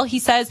as well. He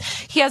says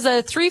he has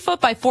a 3 foot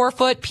by 4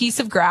 foot piece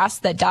of grass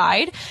that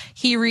died.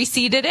 He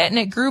reseeded it and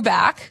it grew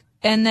back,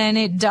 and then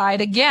it died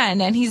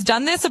again. And he's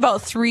done this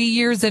about 3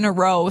 years in a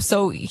row.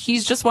 So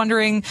he's just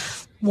wondering,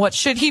 what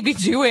should he be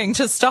doing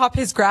to stop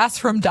his grass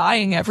from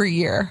dying every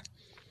year?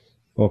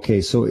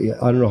 Okay. So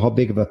I don't know how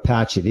big of a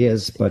patch it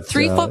is, but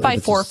 3 foot by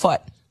 4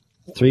 foot.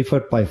 3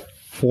 foot by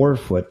 4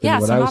 foot. Yeah,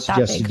 and what so I would not that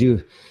suggest big. you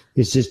do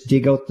is just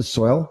dig out the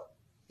soil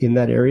in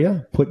that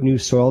area, put new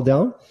soil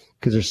down,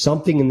 because there's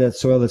something in that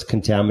soil that's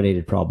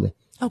contaminated probably.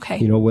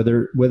 Okay.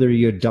 Whether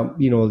you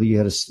dump, you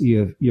had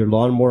your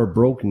lawnmower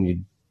broke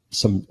and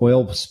some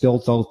oil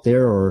spilled out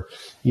there, or,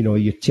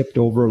 you tipped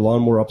over a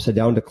lawnmower upside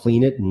down to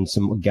clean it and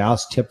some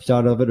gas tipped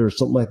out of it or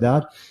something like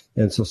that.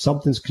 And so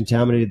something's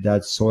contaminated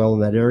that soil in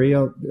that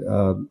area.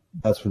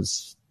 That's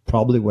what's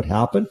probably what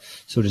happened.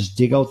 So just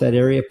dig out that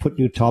area, put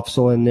new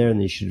topsoil in there,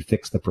 and you should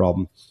fix the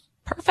problem.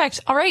 Perfect.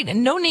 All right.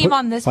 And no name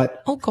on this.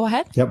 Go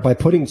ahead. Yeah, by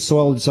putting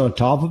soil just on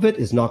top of it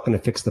is not going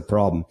to fix the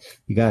problem.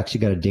 You actually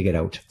got to dig it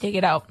out. Dig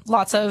it out.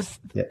 Lots of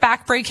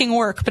back-breaking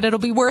work, but it'll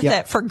be worth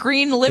it for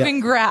green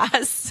living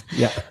grass.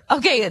 Yeah.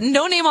 Okay.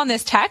 No name on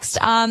this text.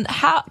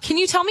 Can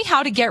you tell me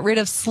how to get rid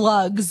of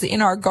slugs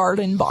in our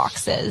garden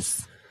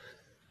boxes?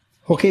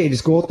 Okay,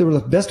 just go out there. The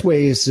best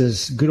way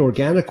is good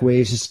organic way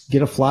is just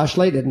get a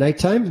flashlight at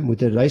nighttime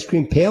with an ice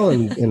cream pail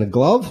and a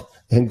glove,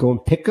 and go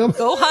and pick them.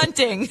 Go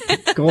hunting.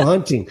 Go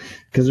hunting,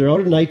 because they're out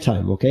at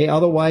nighttime. Okay.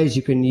 Otherwise,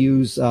 you can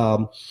use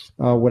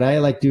what I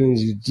like doing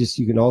is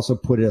you can also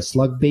put a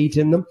slug bait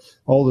in them.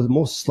 All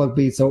the slug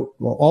baits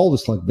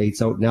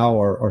out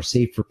now are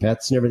safe for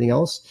pets and everything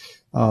else.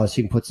 So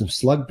you can put some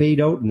slug bait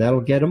out, and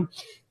that'll get them.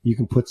 You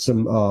can put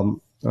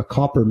some a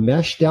copper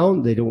mesh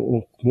down. They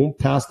won't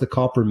pass the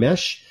copper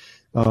mesh.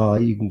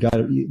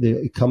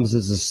 It comes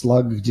as a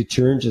slug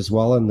deterrent as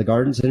well in the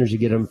garden centers. You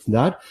get them from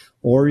that,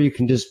 or you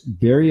can just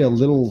bury a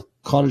little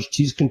cottage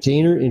cheese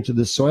container into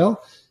the soil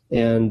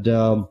and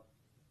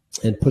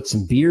put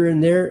some beer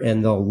in there,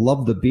 and they'll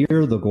love the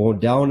beer. They'll go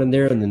down in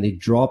there, and then they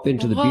drop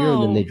into the beer,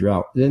 and then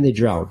they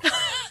drown.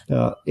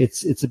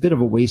 It's a bit of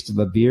a waste of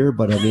a beer,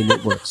 but I mean,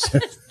 it works.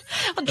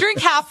 Well, drink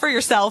half for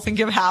yourself and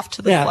give half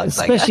to the slugs.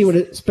 Especially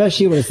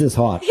when it's this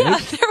hot. Yeah,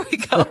 right? there we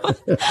go.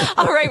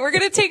 All right, we're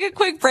going to take a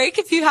quick break.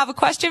 If you have a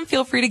question,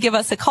 feel free to give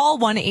us a call,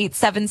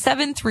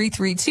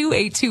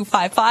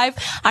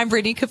 1-877-332-8255. I'm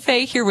Brittany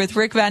Cafe here with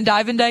Rick Van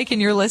Dyke,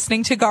 and you're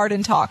listening to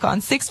Garden Talk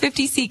on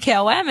 650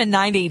 CKOM and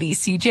 980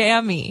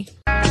 CJME.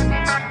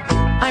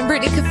 I'm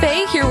Brittany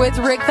Cafe here with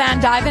Rick Van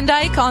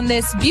Dyke on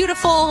this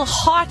beautiful,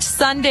 hot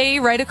Sunday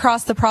right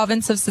across the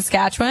province of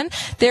Saskatchewan.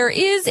 There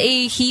is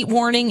a heat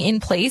warning in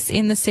place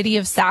in the city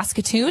of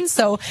Saskatoon,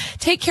 so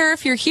take care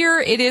if you're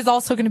here. It is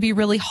also going to be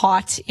really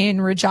hot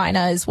in Regina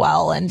as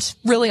well, and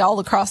really all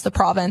across the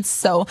province.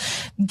 So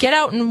get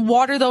out and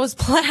water those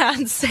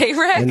plants, hey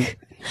Rick? And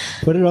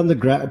put it on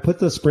put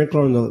the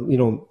sprinkler on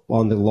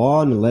the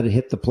lawn and let it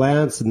hit the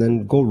plants, and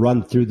then go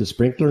run through the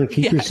sprinkler and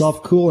keep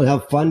yourself cool and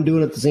have fun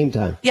doing it at the same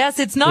time. Yes,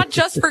 it's not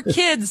just for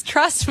kids,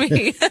 trust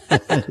me.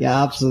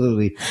 Yeah,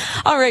 absolutely.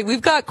 All right,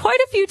 we've got quite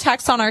a few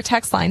texts on our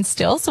text line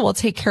still, so we'll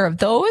take care of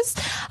those.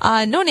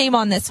 No name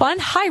on this one.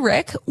 Hi,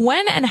 Rick.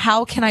 When and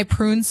how can I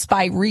prune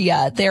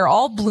spirea? They're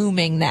all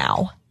blooming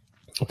now.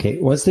 Okay,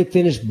 once they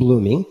finish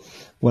blooming,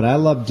 what I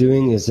love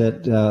doing is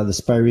that the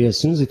spirea, as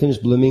soon as they finish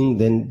blooming,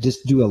 then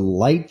just do a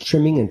light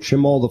trimming and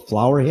trim all the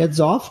flower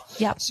heads off.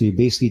 Yep. So you're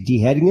basically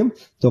deheading them.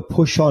 They'll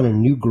push on a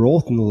new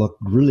growth, and they'll look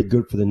really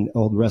good for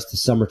all the rest of the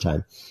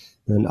summertime.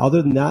 And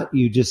other than that,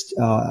 you just,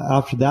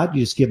 after that,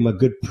 you just give them a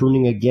good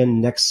pruning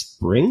again next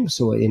spring.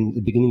 So in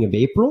the beginning of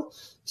April.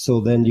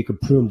 So then you can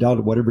prune them down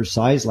to whatever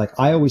size. Like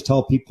I always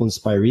tell people in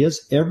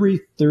spireas,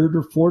 every third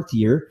or fourth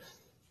year,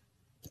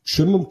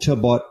 trim them to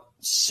about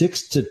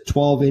 6 to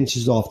 12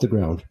 inches off the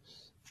ground.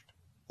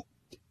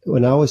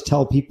 When I always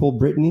tell people,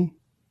 Brittany,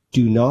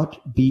 do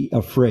not be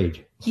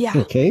afraid. Yeah.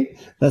 Okay.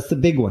 That's the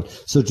big one.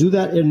 So do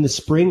that in the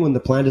spring when the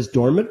plant is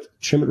dormant,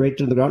 trim it right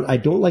to the ground. I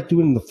don't like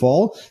doing it in the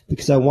fall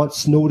because I want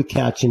snow to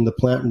catch in the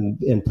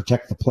plant and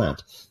protect the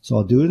plant. So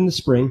I'll do it in the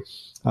spring.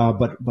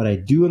 But what I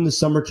do in the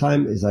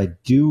summertime is as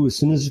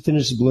soon as it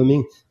finishes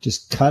blooming,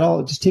 just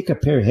take a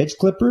pair of hedge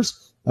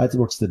clippers. That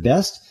works the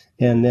best.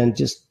 And then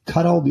just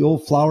cut all the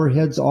old flower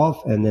heads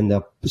off. And then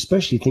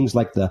especially things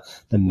like the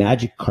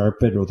magic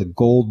carpet or the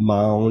gold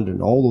mound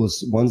and all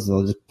those ones,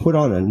 they'll just put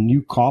on a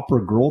new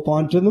copper growth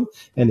onto them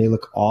and they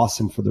look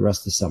awesome for the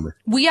rest of the summer.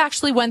 We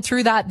actually went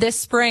through that this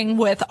spring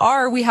with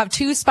we have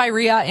 2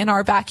 spirea in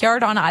our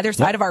backyard on either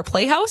side of our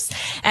playhouse.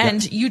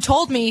 And you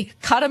told me,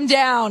 cut them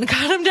down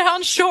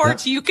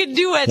short. You can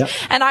do it.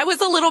 And I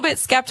was a little bit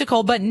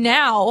skeptical, but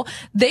now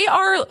they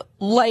are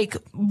like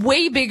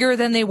way bigger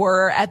than they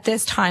were at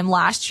this time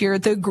last year.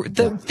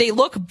 They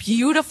look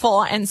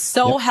beautiful and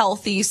so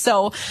healthy.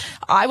 So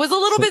I was a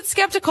little bit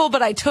skeptical,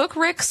 but I took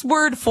Rick's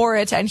word for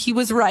it and he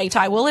was right.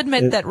 I will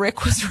admit that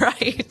Rick was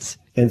right.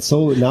 And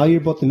so now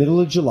you're about the middle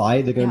of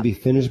July. They're going to be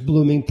finished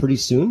blooming pretty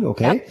soon.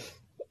 Okay.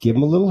 Give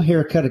them a little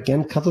haircut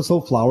again, cut those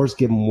old flowers,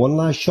 give them one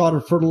last shot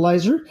of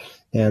fertilizer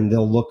and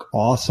they'll look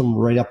awesome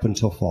right up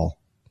until fall.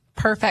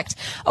 Perfect.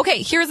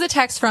 Okay, here's a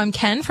text from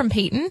Ken from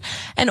Peyton.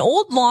 An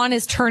old lawn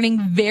is turning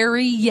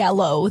very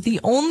yellow. The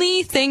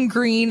only thing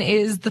green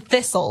is the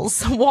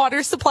thistles.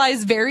 Water supply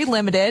is very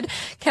limited.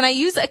 Can I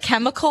use a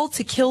chemical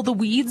to kill the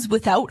weeds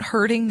without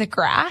hurting the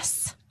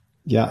grass?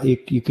 Yeah,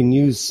 you can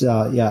use,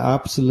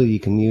 absolutely. You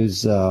can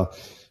use,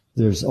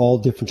 there's all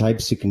different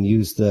types. You can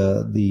use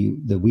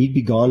the Weed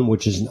Be Gone,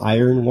 which is an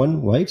iron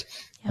one, right?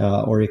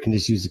 Or you can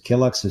just use the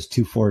Killex as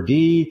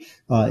 2,4-D.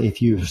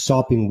 If you're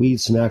stopping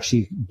weeds from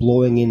actually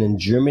blowing in and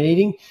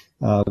germinating,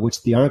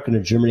 which they aren't going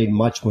to germinate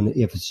much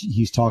if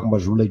he's talking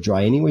about it's really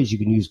dry anyways, you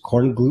can use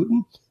corn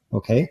gluten.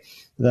 Okay.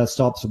 That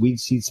stops the weed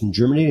seeds from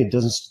germinating. It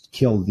doesn't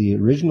kill the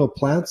original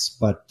plants,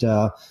 but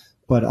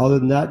other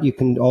than that, you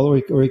can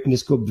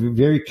just go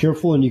very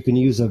careful and you can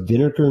use a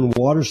vinegar and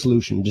water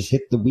solution. Just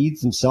hit the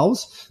weeds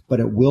themselves, but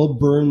it will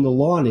burn the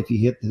lawn if you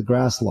hit the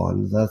grass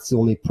lawn. That's the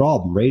only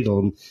problem, right?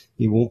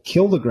 It won't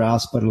kill the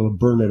grass, but it'll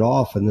burn it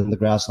off and then the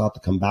grass will have to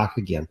come back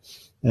again.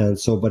 And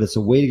so, but it's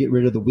a way to get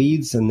rid of the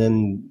weeds. And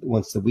then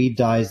once the weed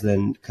dies,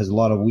 then because a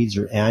lot of weeds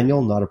are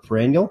annual, not a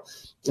perennial,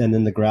 and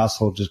then the grass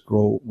will just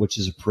grow, which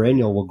is a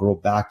perennial, will grow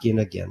back in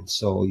again.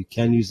 So you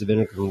can use the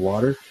vinegar and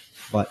water.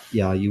 But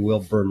yeah, you will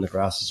burn the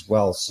grass as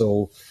well.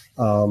 So,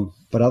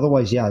 but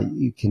otherwise, yeah,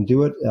 you can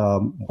do it.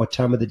 What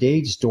time of the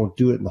day? Just don't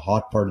do it in the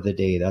hot part of the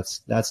day.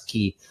 That's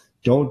key.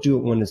 Don't do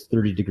it when it's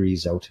 30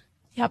 degrees out.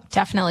 Yep,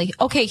 definitely.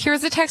 Okay,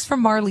 here's a text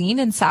from Marlene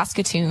in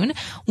Saskatoon.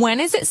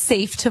 When is it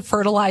safe to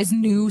fertilize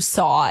new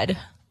sod?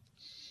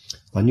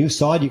 A new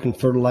sod, you can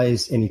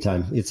fertilize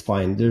anytime. It's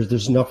fine.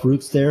 There's enough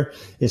roots there.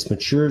 It's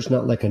mature. It's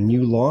not like a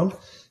new lawn.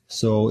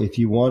 So if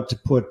you want to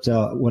put,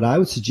 what I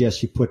would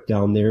suggest you put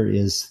down there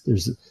is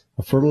there's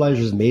a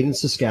fertilizer is made in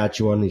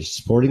Saskatchewan. It's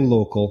supporting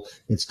local.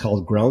 It's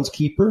called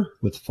Groundskeeper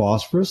with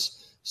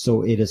phosphorus.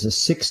 So it is a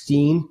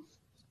 16,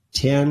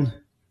 10,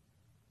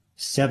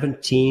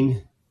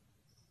 17,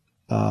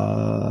 10,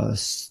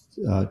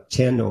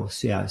 oh,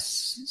 yeah,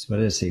 what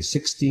did I say?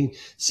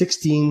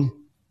 16,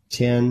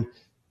 10,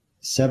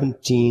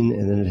 17,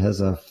 and then it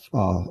has a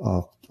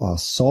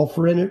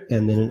sulfur in it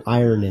and then an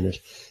iron in it.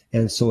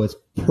 And so it's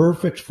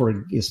perfect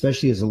for,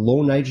 especially as a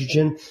low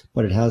nitrogen,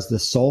 but it has the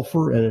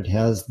sulfur and it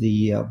has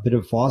the bit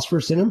of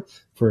phosphorus in them.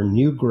 For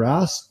new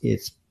grass,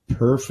 it's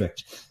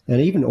perfect. And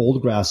even old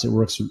grass, it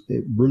works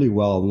really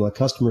well. My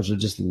customers have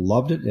just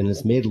loved it, and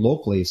it's made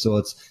locally. So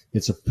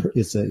it's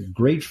a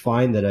great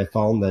find that I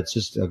found that's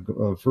just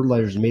a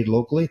fertilizer is made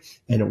locally,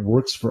 and it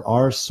works for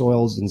our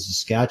soils in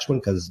Saskatchewan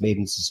because it's made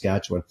in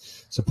Saskatchewan.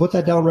 So put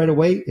that down right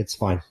away. It's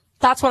fine.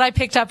 That's what I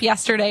picked up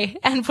yesterday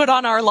and put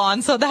on our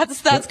lawn. So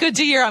that's good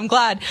to hear. I'm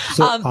glad.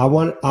 So I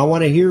want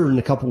to hear in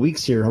a couple of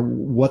weeks here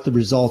what the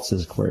results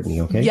is, Courtney.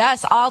 Okay.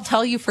 Yes, I'll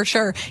tell you for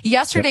sure.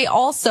 Yesterday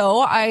also,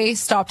 I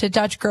stopped at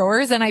Dutch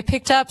Growers and I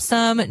picked up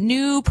some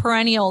new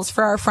perennials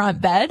for our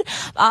front bed.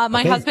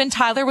 My husband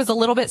Tyler was a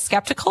little bit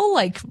skeptical,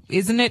 like,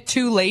 isn't it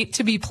too late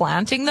to be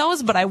planting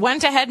those? But I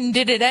went ahead and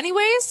did it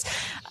anyways.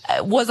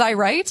 Was I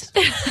right?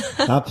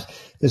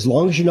 As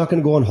long as you're not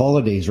going to go on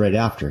holidays right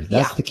after.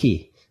 That's the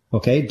key.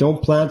 Okay,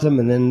 don't plant them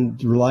and then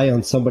rely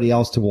on somebody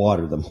else to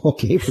water them,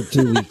 okay, for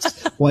 2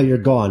 weeks while you're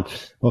gone,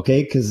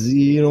 okay, because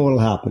you know what'll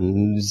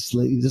happen.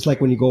 Just like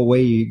when you go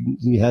away,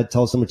 you had to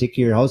tell someone to take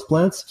care of your house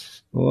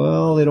plants.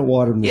 Well, they don't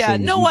water them the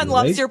same no one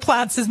loves your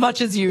plants as much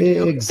as you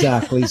do.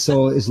 Exactly.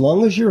 So as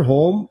long as you're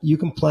home, you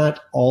can plant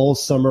all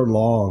summer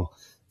long.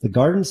 The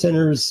garden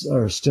centers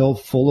are still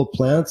full of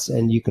plants,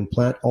 and you can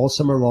plant all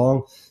summer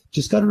long.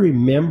 Just got to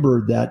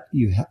remember that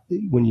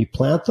when you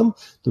plant them,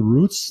 the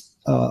roots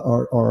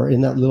are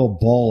in that little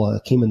ball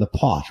that came in the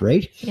pot,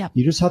 right? Yeah.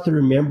 You just have to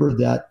remember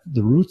that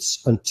the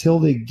roots, until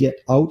they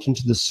get out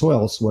into the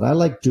soil. So what I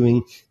like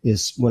doing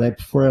is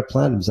before I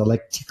plant them, is I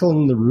like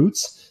tickling the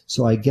roots.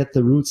 So I get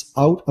the roots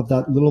out of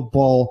that little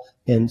ball,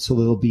 and so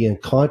they'll be in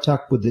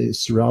contact with the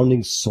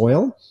surrounding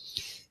soil.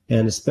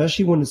 And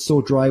especially when it's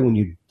so dry, when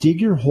you dig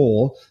your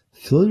hole,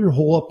 fill your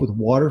hole up with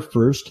water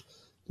first,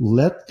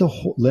 let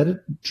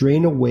it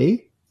drain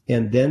away,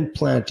 and then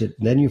plant it.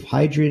 And then you've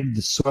hydrated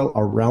the soil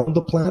around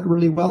the plant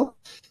really well.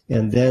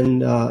 And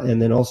then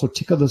also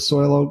tickle the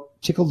soil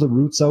out, tickle the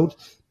roots out,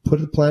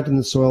 put the plant in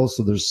the soil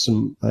so there's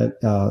so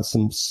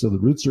the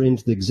roots are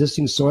into the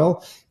existing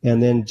soil,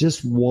 and then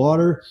just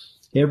water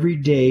every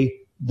day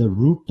the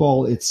root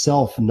ball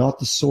itself, not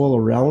the soil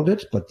around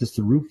it, but just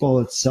the root ball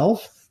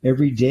itself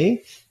every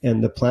day,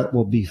 and the plant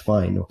will be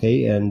fine.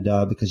 Okay. And,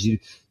 because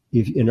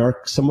if in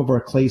some of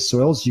our clay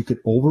soils, you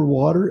could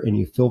overwater and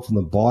you fill from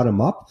the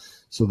bottom up.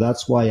 So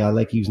that's why I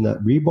like using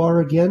that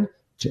rebar again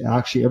to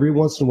actually every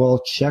once in a while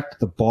check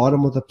the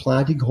bottom of the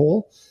planting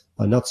hole.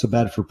 Not so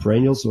bad for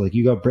perennials like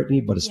you got,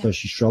 Brittany, but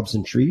especially shrubs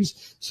and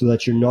trees, so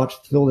that you're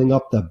not filling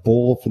up that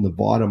bowl from the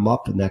bottom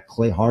up in that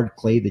hard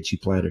clay that you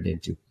planted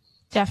into.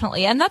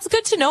 Definitely. And that's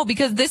good to know,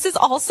 because this is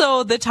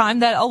also the time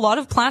that a lot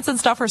of plants and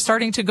stuff are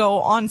starting to go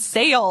on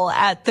sale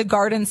at the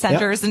garden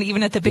centers and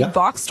even at the big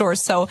box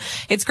stores. So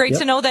it's great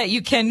to know that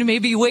you can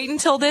maybe wait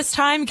until this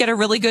time, get a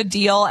really good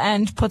deal,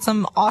 and put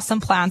some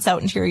awesome plants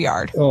out into your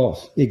yard. Oh,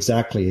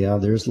 exactly. Yeah.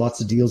 There's lots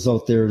of deals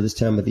out there this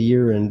time of the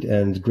year,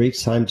 and great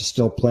time to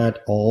still plant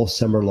all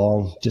summer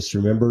long. Just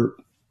remember,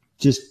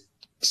 just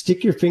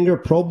stick your finger,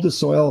 probe the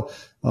soil,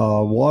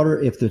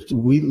 water. If the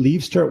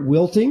leaves start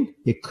wilting,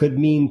 it could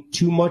mean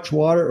too much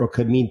water or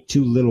could mean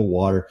too little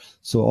water.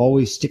 So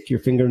always stick your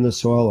finger in the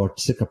soil or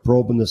stick a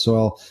probe in the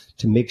soil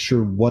to make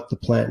sure what the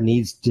plant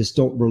needs. Just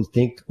don't really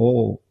think,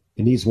 oh,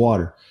 it needs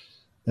water,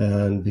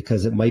 and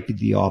because it might be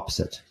the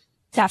opposite.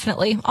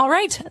 Definitely. All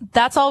right.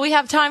 That's all we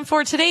have time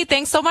for today.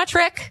 Thanks so much,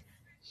 Rick.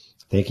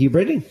 Thank you,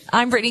 Brittany.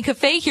 I'm Brittany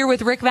Cafe here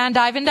with Rick Van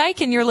Dyke,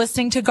 and you're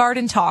listening to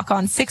Garden Talk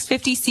on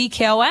 650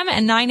 CKOM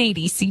and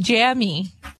 980 CJME.